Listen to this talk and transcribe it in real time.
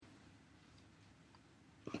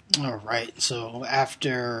All right. So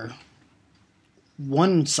after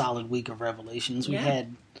one solid week of revelations, we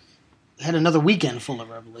had another weekend full of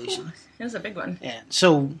revelations. It was a big one. Yeah.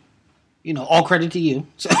 So, all credit to you.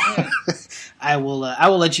 So I will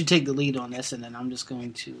let you take the lead on this, and then I'm just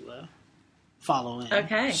going to follow in.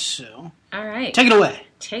 Okay. So, all right. Take it away.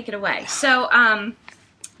 Take it away. So,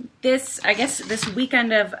 this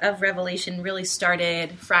weekend of revelation really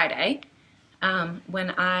started Friday.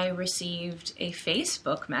 When I received a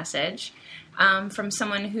Facebook message from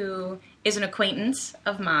someone who is an acquaintance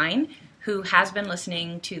of mine who has been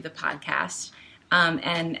listening to the podcast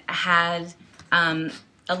and had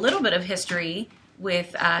a little bit of history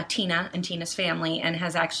with Tina and Tina's family, and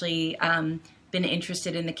has actually been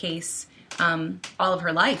interested in the case all of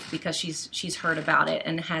her life because she's heard about it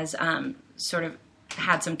and has sort of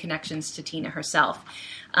had some connections to Tina herself.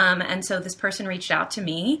 And so this person reached out to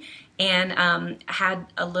me and had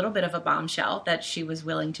a little bit of a bombshell that she was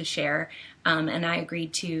willing to share. And I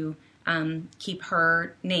agreed to keep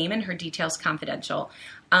her name and her details confidential.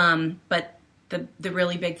 But the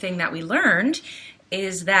really big thing that we learned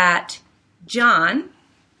is that John,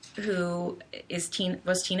 who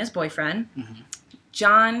was Tina's boyfriend, mm-hmm.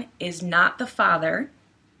 John is not the father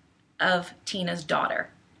of Tina's daughter,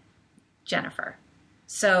 Jennifer.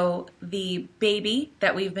 So the baby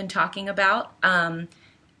that we've been talking about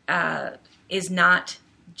is not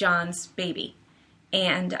John's baby.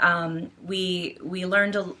 And we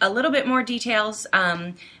learned a little bit more details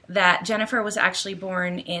that Jennifer was actually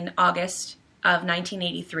born in August of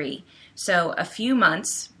 1983. So a few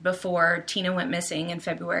months before Tina went missing in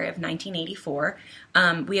February of 1984.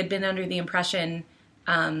 We had been under the impression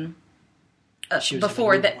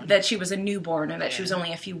before that she was a newborn and that she was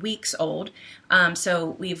only a few weeks old.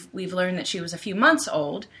 So we've learned that she was a few months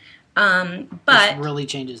old. But it really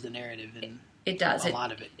changes the narrative. It does. A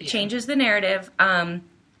lot of it. It changes the narrative. And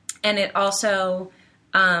it also,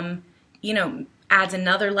 adds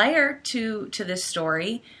another layer to this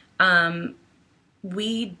story.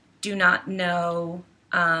 We do not know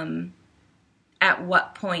at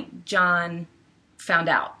what point John found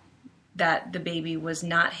out that the baby was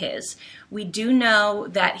not his. We do know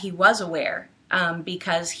that he was aware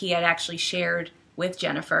because he had actually shared with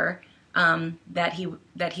Jennifer that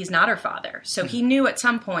he's not her father. So he knew at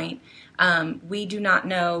some point. We do not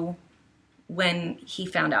know when he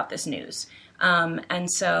found out this news.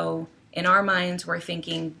 And so in our minds, we're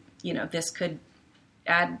thinking, this could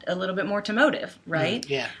add a little bit more to motive, right?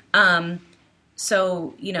 Yeah.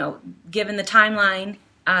 So, given the timeline,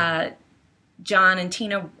 John and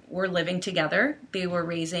Tina were living together. They were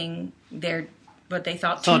raising what they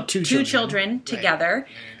thought two children together.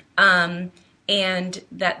 Right. And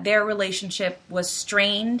that their relationship was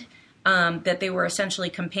strained, that they were essentially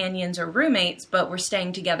companions or roommates, but were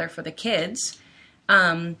staying together for the kids.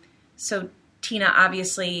 So Tina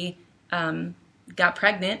obviously got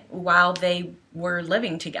pregnant while they were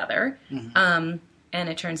living together. Mm-hmm. And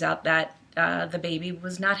it turns out that the baby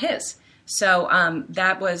was not his. So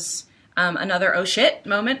that was another oh shit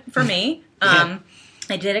moment for me. Yeah.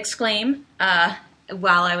 I did exclaim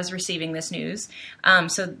while I was receiving this news.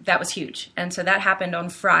 So that was huge. And so that happened on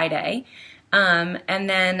Friday. And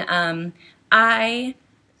then I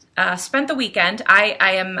spent the weekend. I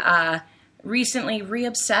am recently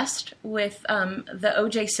re-obsessed with the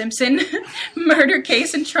O.J. Simpson murder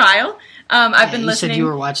case and trial. I've been listening. You said you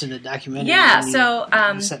were watching the documentary. Yeah, so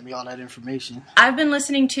you sent me all that information. I've been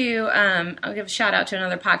listening to. I'll give a shout out to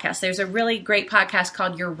another podcast. There's a really great podcast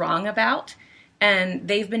called "You're Wrong About," and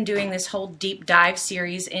they've been doing this whole deep dive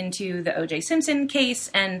series into the O.J. Simpson case,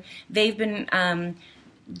 and they've been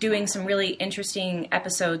doing some really interesting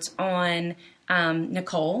episodes on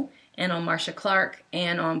Nicole and on Marcia Clark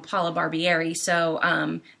and on Paula Barbieri.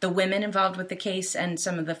 So the women involved with the case and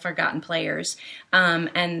some of the forgotten players.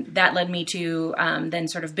 And that led me to then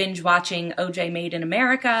sort of binge watching O.J. Made in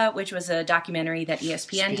America, which was a documentary that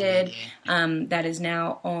ESPN did that is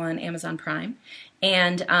now on Amazon Prime.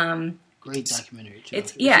 And great documentary, too.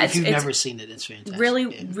 If you've never seen it, it's fantastic.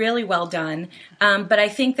 Really well done. But I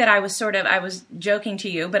think that I was joking to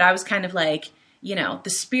you, but I was kind of like, the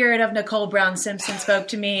spirit of Nicole Brown Simpson spoke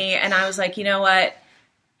to me, and I was like, you know what?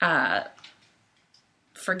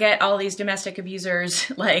 Forget all these domestic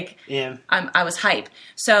abusers. I was hype.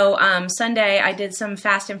 So Sunday, I did some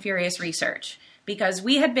Fast and Furious research because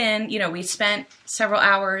we had been, we spent several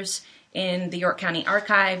hours in the York County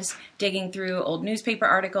Archives digging through old newspaper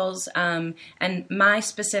articles, and my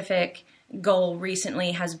specific goal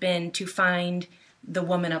recently has been to find the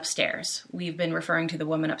woman upstairs. We've been referring to the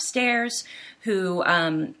woman upstairs who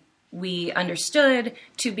we understood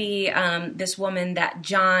to be this woman that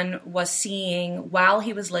John was seeing while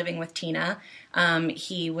he was living with Tina.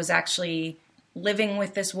 He was actually living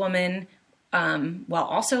with this woman while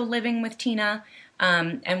also living with Tina.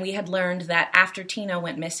 And we had learned that after Tina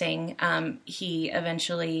went missing, he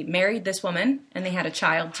eventually married this woman, and they had a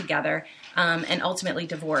child together, and ultimately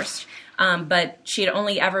divorced. But she had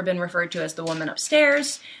only ever been referred to as the woman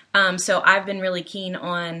upstairs. So I've been really keen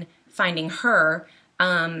on finding her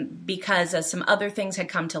because as some other things had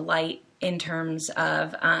come to light in terms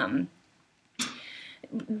of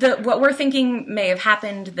what we're thinking may have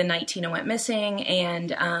happened the night Tina went missing,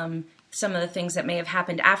 and some of the things that may have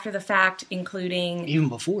happened after the fact, including even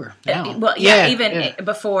before. Before, yeah.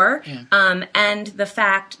 And the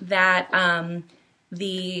fact that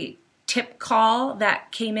the tip call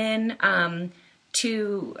that came in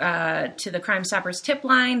to the Crime Stoppers tip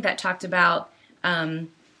line that talked about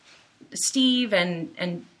Steve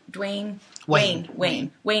and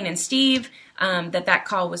Wayne and Steve, that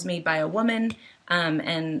call was made by a woman,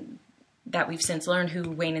 and that we've since learned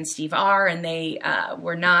who Wayne and Steve are, and they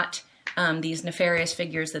were not these nefarious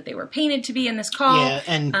figures that they were painted to be in this call. Yeah,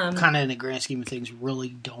 and kind of in the grand scheme of things, really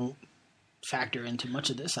don't factor into much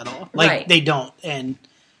of this at all. Like, they don't, and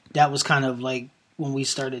that was kind of like when we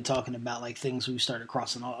started talking about like things we started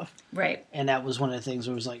crossing off. Right. And that was one of the things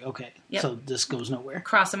where it was like, okay, so this goes nowhere.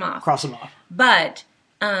 Cross them off. But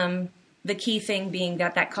the key thing being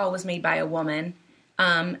that call was made by a woman.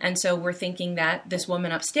 And so we're thinking that this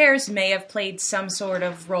woman upstairs may have played some sort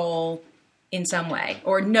of role in some way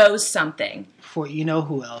or knows something. For you know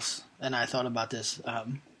who else, and I thought about this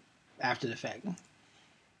after the fact,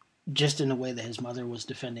 just in the way that his mother was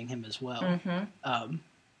defending him as well,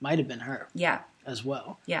 might have been her. Yeah. As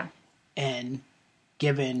well. Yeah. And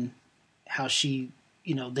given how she,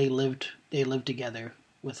 they lived together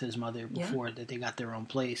with his mother before that they got their own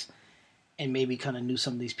place, and maybe kind of knew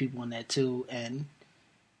some of these people in that too. And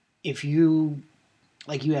if you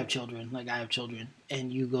have children, like I have children,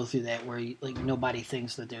 and you go through that where nobody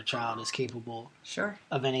thinks that their child is capable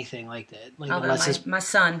of anything like that. Like, although my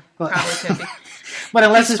son probably could be. But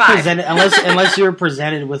unless it's presented, unless you're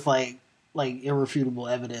presented with like irrefutable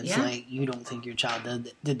evidence, like you don't think your child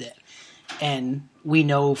did that. And we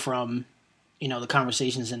know from, the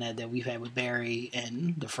conversations in that we've had with Barry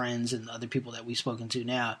and the friends and the other people that we've spoken to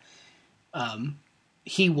now,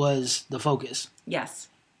 he was the focus. Yes.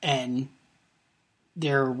 And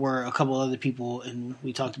there were a couple other people, and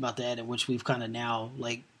we talked about that, in which we've kind of now,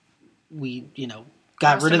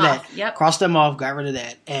 got rid of that. Yep. Crossed them off, got rid of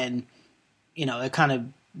that. And, it kind of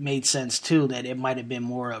made sense too that it might have been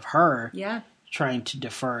more of her trying to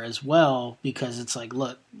defer as well, because it's like,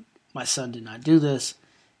 look, my son did not do this,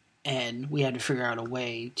 and we had to figure out a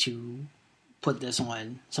way to put this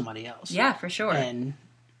on somebody else. Yeah, for sure. And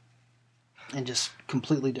just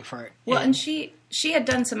completely defer it. Well, and she had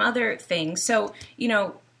done some other things. So,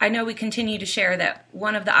 I know we continue to share that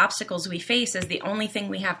one of the obstacles we face is the only thing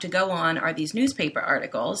we have to go on are these newspaper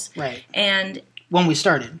articles. Right. And when we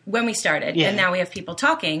started, and now we have people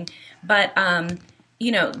talking. But,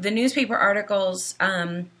 the newspaper articles,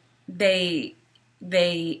 they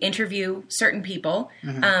interview certain people.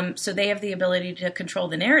 So they have the ability to control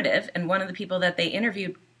the narrative. And one of the people that they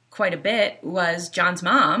interviewed quite a bit was John's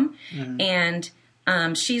mom. And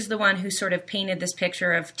she's the one who sort of painted this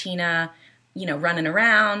picture of Tina,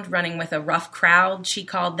 running with a rough crowd, she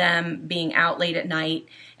called them, being out late at night.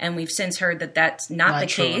 And we've since heard that that's not the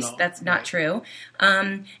case. That's not true.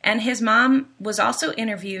 And his mom was also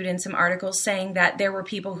interviewed in some articles saying that there were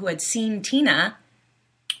people who had seen Tina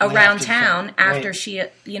around town after she,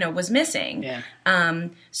 was missing. Yeah.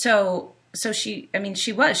 So she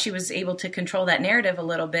was able to control that narrative a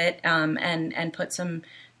little bit, and put some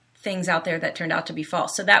things out there that turned out to be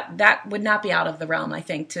false. So that would not be out of the realm, I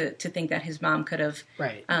think, to think that his mom could have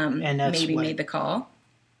and that's maybe made the call.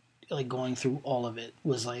 Like, going through all of it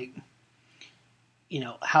was like,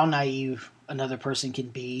 how naive another person can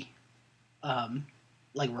be,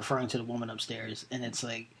 like referring to the woman upstairs. And it's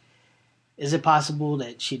like, is it possible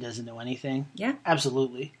that she doesn't know anything? Yeah.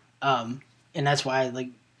 Absolutely. And that's why, like,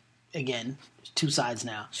 again, there's two sides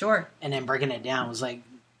now. Sure. And then breaking it down was like,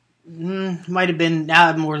 might have been, now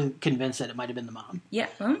I'm more convinced that it might have been the mom. Yeah.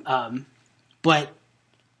 But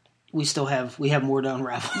we have more to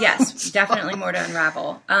unravel. Yes, definitely more to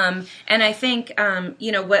unravel. And I think,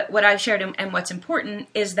 what I've shared and what's important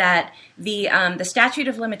is that the statute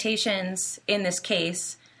of limitations in this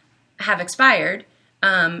case have expired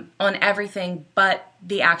on everything but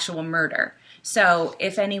the actual murder. So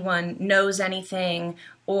if anyone knows anything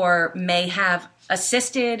or may have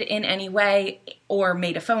assisted in any way or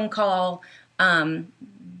made a phone call,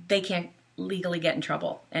 they can't legally get in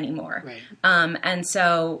trouble anymore. Right. And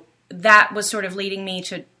so that was sort of leading me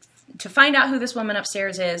to find out who this woman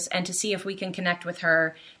upstairs is and to see if we can connect with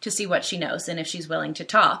her to see what she knows and if she's willing to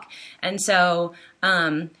talk. And so,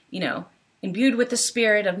 imbued with the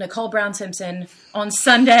spirit of Nicole Brown Simpson, on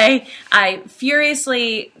Sunday, I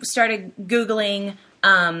furiously started Googling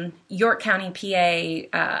York County,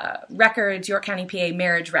 PA records, York County, PA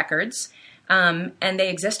marriage records, and they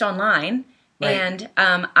exist online. Right. And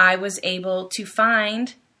I was able to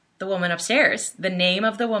find the woman upstairs, the name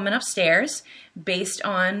of the woman upstairs, based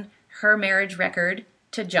on her marriage record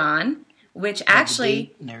to John, which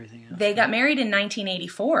actually they got married in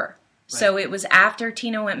 1984. Right. So it was after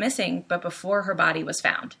Tina went missing, but before her body was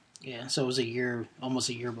found. Yeah, so it was almost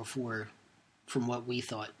a year before, from what we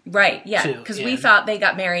thought. Right, yeah, because we thought they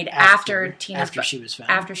got married after she was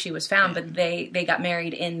found. After she was found, yeah. But they got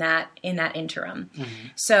married in that interim. Mm-hmm.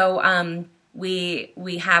 So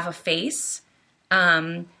we have a face.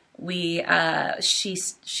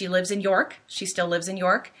 She lives in York. She still lives in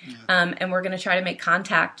York. Yeah. And we're going to try to make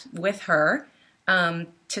contact with her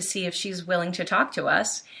to see if she's willing to talk to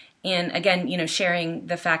us. And again, sharing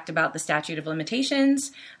the fact about the statute of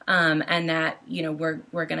limitations, and that,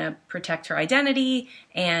 we're going to protect her identity.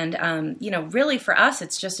 And, really for us,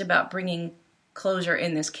 it's just about bringing closure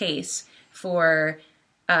in this case for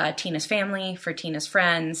Tina's family, for Tina's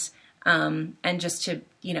friends, and just to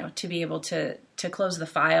be able to close the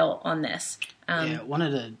file on this. One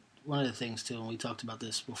of the things too, and we talked about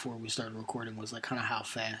this before we started recording, was like kind of how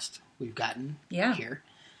fast we've gotten here.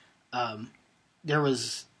 There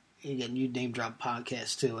was, again, you name drop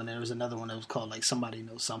podcasts too, and there was another one that was called like Somebody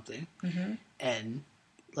Knows Something, mm-hmm. and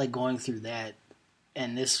like going through that,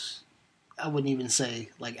 and this, I wouldn't even say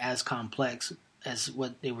like as complex as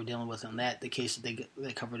what they were dealing with on the case that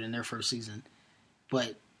they covered in their first season,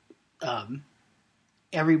 but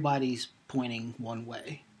everybody's pointing one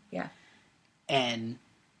way. Yeah. And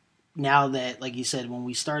now that, like you said, when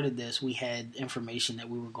we started this, we had information that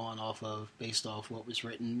we were going off of based off what was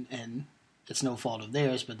written, and it's no fault of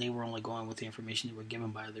theirs, but they were only going with the information that were given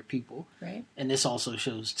by other people. Right. And this also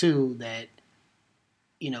shows, too, that,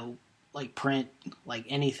 like print, like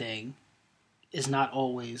anything, is not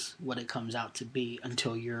always what it comes out to be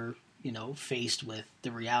until you're, faced with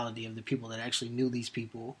the reality of the people that actually knew these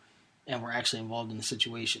people and were actually involved in the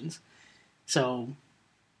situations. So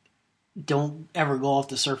don't ever go off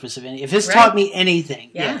the surface of any. If it's taught me anything,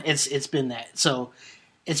 it's been that. So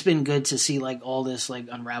it's been good to see like all this like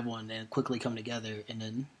unravel and then quickly come together, and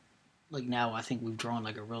then like now I think we've drawn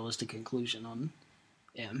like a realistic conclusion on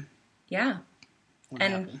what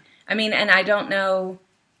happened. I mean, and I don't know.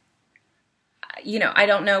 I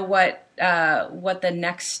don't know what the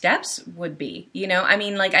next steps would be. I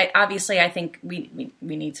mean, like I think we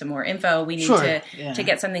need some more info. We need to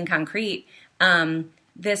get something concrete.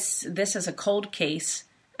 This is a cold case.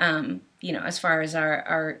 As far as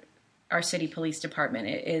our city police department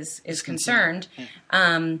is concerned.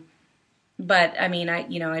 Yeah. But I mean,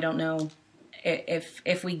 I don't know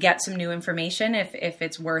if we get some new information, if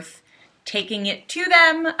it's worth taking it to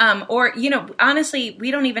them, or honestly,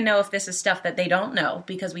 we don't even know if this is stuff that they don't know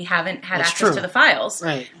because we haven't had access to the files.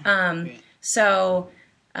 Right. So,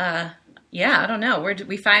 I don't know.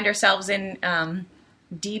 We find ourselves in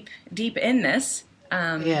deep in this.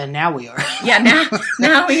 Now we are.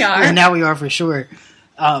 now we are. Yeah, now we are for sure.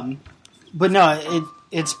 But no,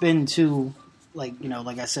 it's been too, like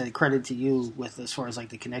I said, credit to you with as far as like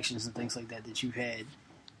the connections and things like that you've had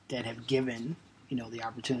that have given the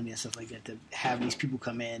opportunity and stuff like that to have these people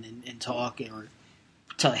come in and talk, or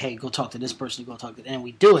tell, hey, go talk to this person, go talk to, and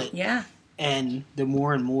we do it. Yeah. And the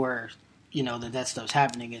more and more, that stuff's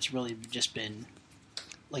happening, it's really just been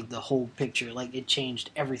like the whole picture. Like it changed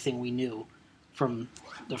everything we knew from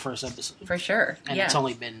the first episode. For sure. And it's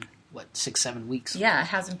only been 6-7 weeks. Yeah, it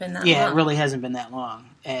hasn't been that long. Yeah, it really hasn't been that long.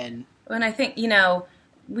 And I think,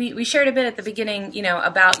 we shared a bit at the beginning,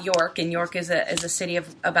 about York, and York is a city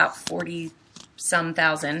of about 40-some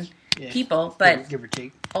thousand people, but give or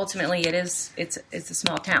take. Ultimately it's a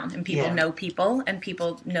small town, and people know people, and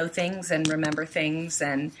people know things and remember things,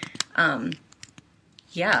 and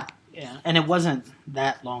Yeah, and it wasn't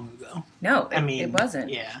that long ago. No, it wasn't.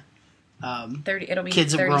 Yeah. 30. It'll be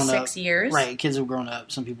 36 years. Right, kids have grown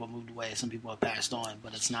up. Some people have moved away. Some people have passed on.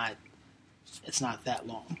 But it's not that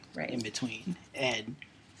long in between. And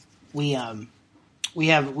we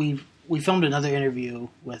filmed another interview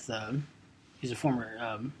with he's a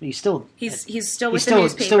former he's still with the newspaper. Still with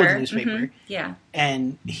the newspaper. Mm-hmm. Yeah.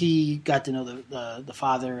 And he got to know the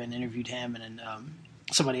father and interviewed him, and then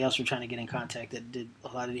somebody else were trying to get in contact that did a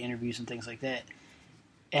lot of the interviews and things like that.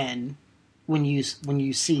 And when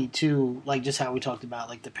you see too, like just how we talked about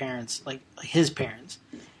like the parents, like his parents,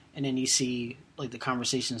 and then you see like the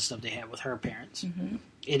conversation and stuff they had with her parents. Mm-hmm.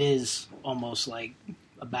 It is almost like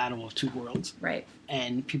a battle of two worlds, right?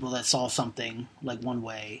 And people that saw something like one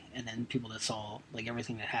way, and then people that saw like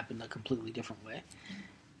everything that happened a completely different way.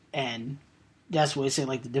 And that's what I say,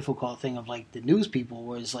 like the difficult thing of like the news people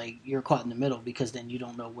was like you're caught in the middle because then you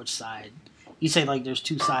don't know which side. You say like there's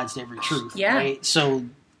two sides to every truth, right? So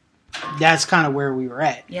that's kind of where we were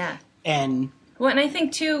at. Yeah. And I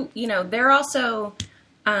think too, they're also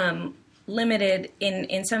limited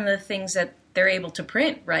in some of the things that they're able to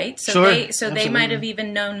print, right? So they might have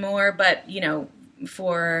even known more, but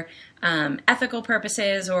for ethical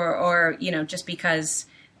purposes or just because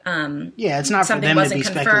it's not for them to be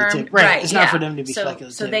speculative, right? It's not for them to be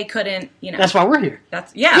speculative, so they couldn't. That's why we're here.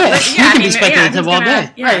 We can be speculative all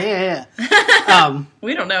day, right? Yeah.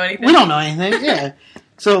 We don't know anything. We don't know anything. Yeah.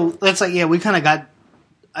 So that's like we kind of got,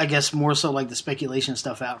 I guess, more so like the speculation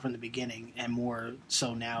stuff out from the beginning, and more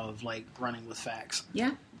so now of like running with facts.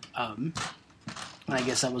 Yeah. And I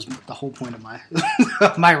guess that was the whole point of my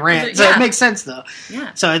my rant. So it makes sense though.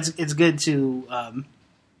 Yeah. So it's good to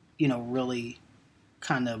really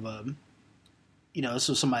kind of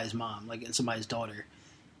so somebody's mom, like and somebody's daughter,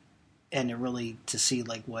 and to see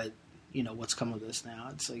like what what's come of this now.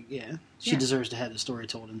 It's like she deserves to have the story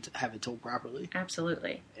told and to have it told properly.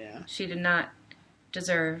 Absolutely. Yeah. She did not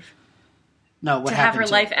deserve to have her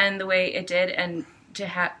life end the way it did, and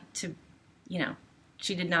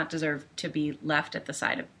she did not deserve to be left at the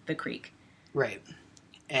side of the creek. Right.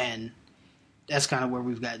 And that's kind of where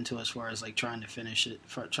we've gotten to as far as like trying to finish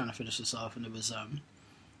this off. And it was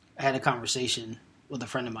I had a conversation with a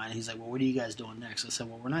friend of mine. He's like, well, what are you guys doing next? I said,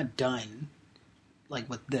 well, we're not done like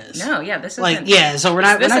with this. No, this isn't like so we're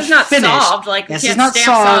not this is not finished. Solved. Like this is not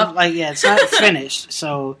solved. Like it's not finished.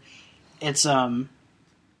 So it's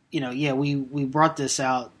we brought this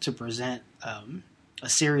out to present a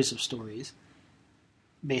series of stories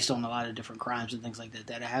based on a lot of different crimes and things like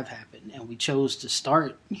that have happened, and we chose to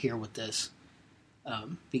start here with this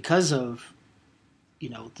because of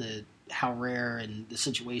how rare and the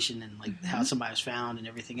situation and like how somebody was found and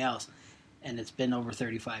everything else. And it's been over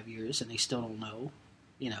 35 years, and they still don't know,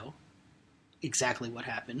 exactly what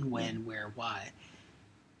happened, when, where, why.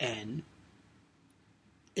 And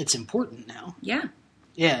it's important now. Yeah.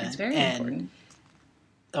 Yeah. It's very important.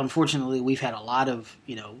 Unfortunately, we've had a lot of,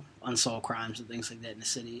 unsolved crimes and things like that in the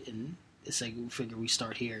city. And it's like we figure we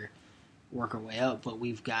start here, work our way up. But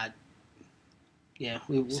we've got,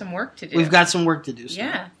 some work to do. We've got some work to do. So.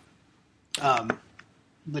 Yeah.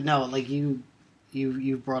 But no, like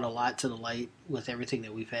you've brought a lot to the light with everything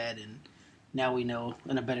that we've had, and now we know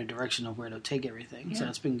in a better direction of where to take everything. Yeah. So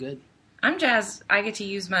it's been good. I'm jazzed. I get to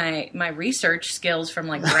use my research skills from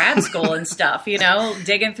like grad school and stuff,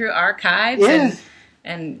 digging through archives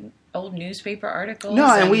and old newspaper articles. No,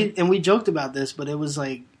 and we joked about this, but it was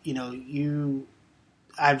like,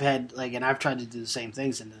 I've had like, and I've tried to do the same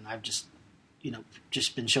things, and then I've just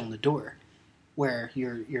been shown the door where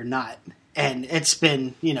you're not. And it's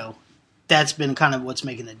been, that's been kind of what's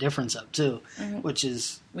making the difference up too, which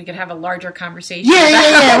is we could have a larger conversation.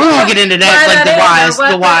 Yeah. We won't get into that, like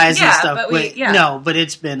the whys and stuff. But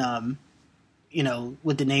it's been,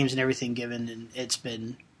 with the names and everything given, and it's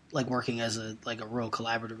been like working as a real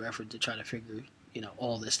collaborative effort to try to figure,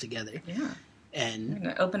 all this together. Yeah. And we're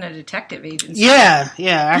gonna open a detective agency. Yeah.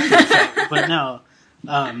 After the fact, but no.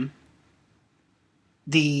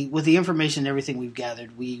 With the information and everything we've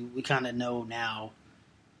gathered, we kind of know now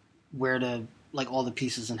where to, like, all the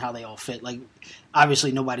pieces and how they all fit. Like,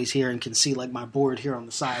 obviously nobody's here and can see like my board here on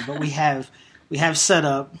the side, but we have set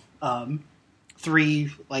up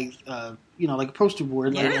 3 like like a poster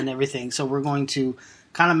board and everything. So we're going to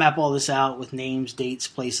kind of map all this out with names, dates,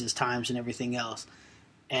 places, times, and everything else.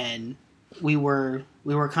 And we were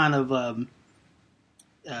kind of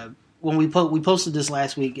when we posted this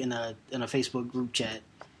last week in a Facebook group chat,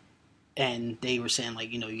 and they were saying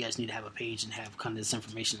like, you guys need to have a page and have kind of this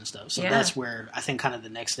information and stuff. So that's where I think kind of the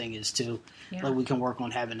next thing is too. Yeah. Like we can work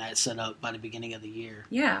on having that set up by the beginning of the year.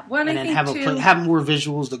 Yeah, well, and then have more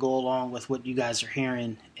visuals to go along with what you guys are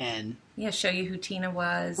hearing, and show you who Tina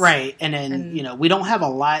was. Right, and then we don't have a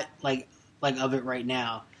lot like of it right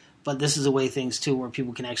now, but this is a way things too where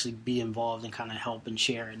people can actually be involved and kind of help and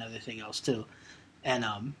share and everything else too, and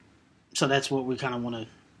so that's what we kind of want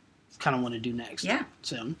to do next. Yeah.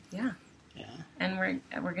 So. Yeah. And we're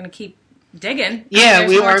going to keep digging. Yeah,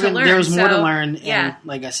 we are. There's more to learn. And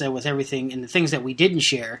like I said, with everything and the things that we didn't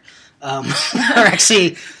share, are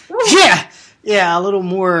actually, a little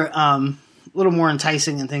more little more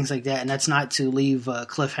enticing and things like that. And that's not to leave a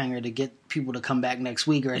cliffhanger to get people to come back next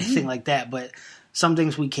week or anything like that. But some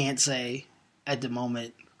things we can't say at the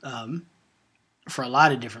moment for a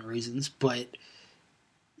lot of different reasons. But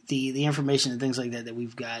the information and things like that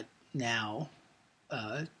we've got now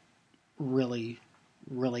really,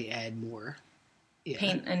 really add more. Yeah.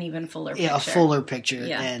 Paint an even fuller picture. Yeah, a fuller picture.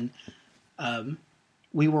 Yeah. And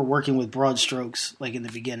we were working with broad strokes like in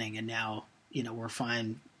the beginning, and now, we're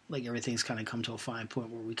fine. Like everything's kind of come to a fine point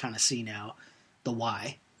where we kind of see now the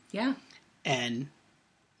why. Yeah. And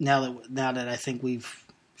now that I think we've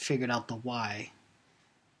figured out the why,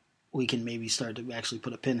 we can maybe start to actually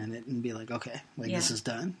put a pin in it and be like, okay, this is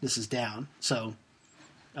done. This is down. So,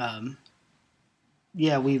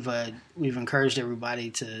 we've encouraged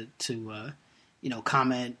everybody to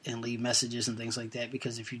comment and leave messages and things like that,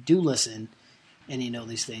 because if you do listen and you know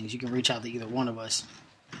these things, you can reach out to either one of us.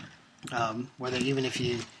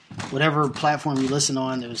 Whatever platform you listen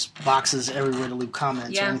on, there's boxes everywhere to leave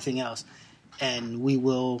comments or anything else. And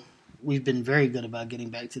we've been very good about getting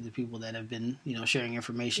back to the people that have been, sharing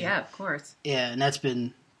information. Yeah, of course. Yeah. And that's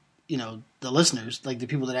been, the listeners, like the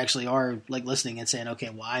people that actually are like listening and saying, okay,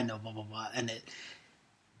 well, I know blah, blah, blah. And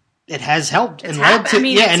it has helped and led to,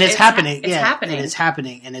 and it's happening. It's happening. And it's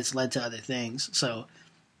happening, and it's led to other things. So,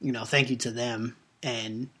 thank you to them.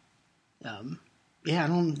 And,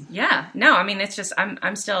 it's just,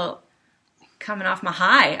 I'm still coming off my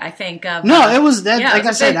high, I think. It was that, like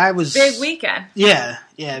I said, I was... Big weekend. Yeah.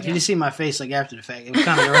 If you see my face, like, after the fact, it was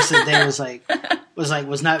kind of the rest of the day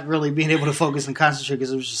was not really being able to focus and concentrate,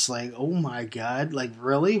 because it was just like, oh my God, like,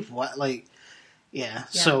 really? What? Like,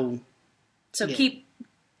 So keep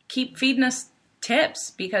feeding us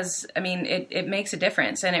tips, because, it makes a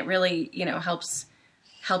difference, and it really,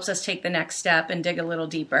 helps us take the next step and dig a little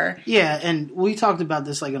deeper. Yeah, and we talked about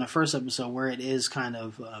this like in the first episode, where it is kind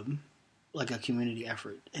of like a community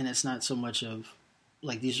effort, and it's not so much of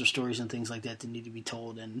like these are stories and things like that that need to be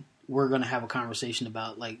told, and we're going to have a conversation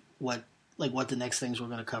about what the next things we're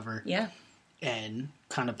going to cover. Yeah, and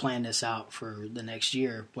kind of plan this out for the next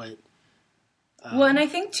year. But and I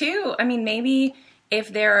think too, maybe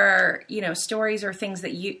if there are, stories or things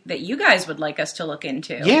that you guys would like us to look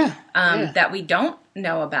into, that we don't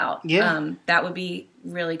know about, that would be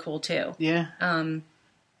really cool too.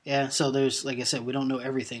 Yeah. So there's, like I said, we don't know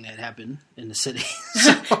everything that happened in the city.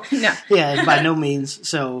 So, no. Yeah, by no means.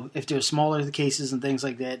 So if there's smaller cases and things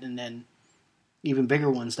like that, and then even bigger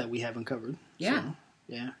ones that we haven't covered. Yeah. So,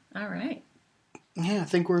 yeah. All right. Yeah, I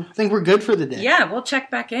think we're good for the day. Yeah, we'll check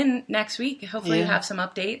back in next week. Hopefully you have some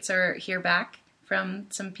updates or hear back from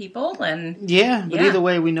some people, and but either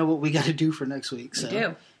way, we know what we got to do for next week. So, we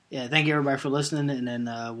do. Yeah, thank you everybody for listening, and then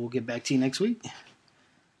we'll get back to you next week.